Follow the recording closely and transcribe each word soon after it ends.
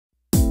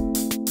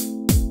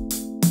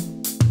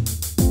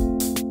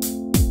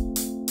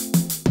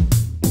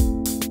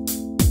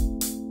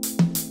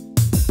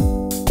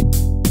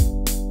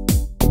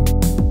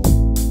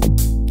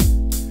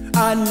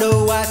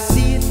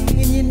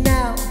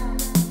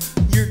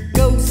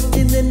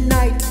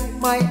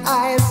my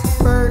eyes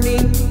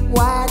burning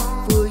wide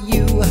for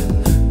you.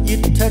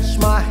 You touch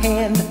my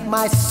hand,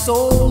 my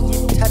soul,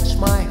 you touch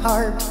my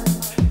heart.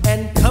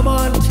 And come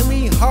on to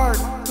me hard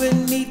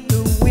beneath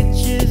the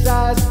witch's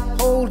eyes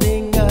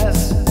holding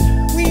us.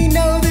 We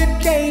know the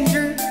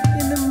danger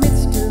in the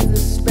midst of the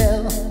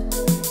spell.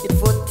 It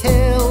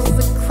foretells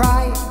the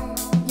cry,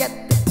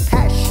 yet the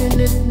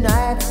passionate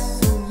night.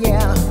 So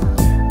yeah,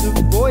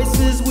 the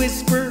voices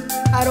whisper,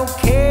 I don't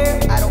care,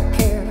 I don't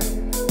care.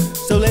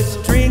 So let's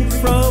drink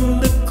from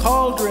the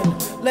cauldron,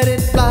 let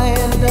it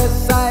blind our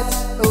sights,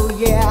 oh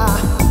yeah.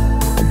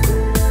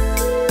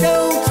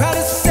 Don't try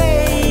to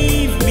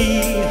save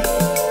me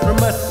from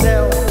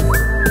myself.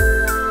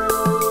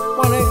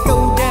 Wanna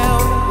go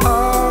down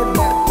hard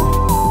now.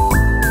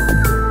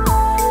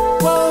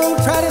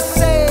 Won't try to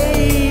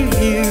save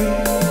you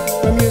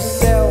from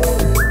yourself.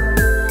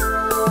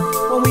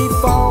 When we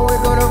fall,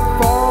 we're gonna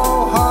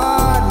fall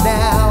hard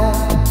now.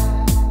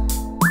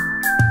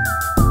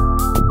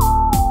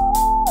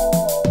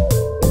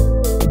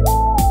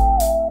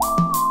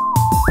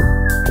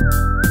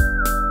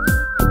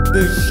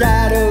 The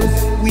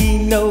shadows,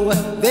 we know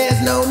there's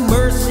no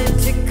mercy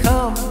to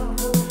come.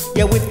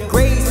 Yeah, with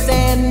grace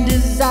and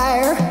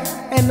desire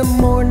and the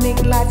morning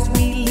lights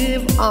we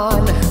live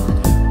on.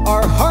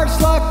 Our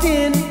hearts locked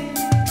in,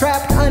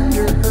 trapped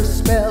under her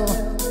spell.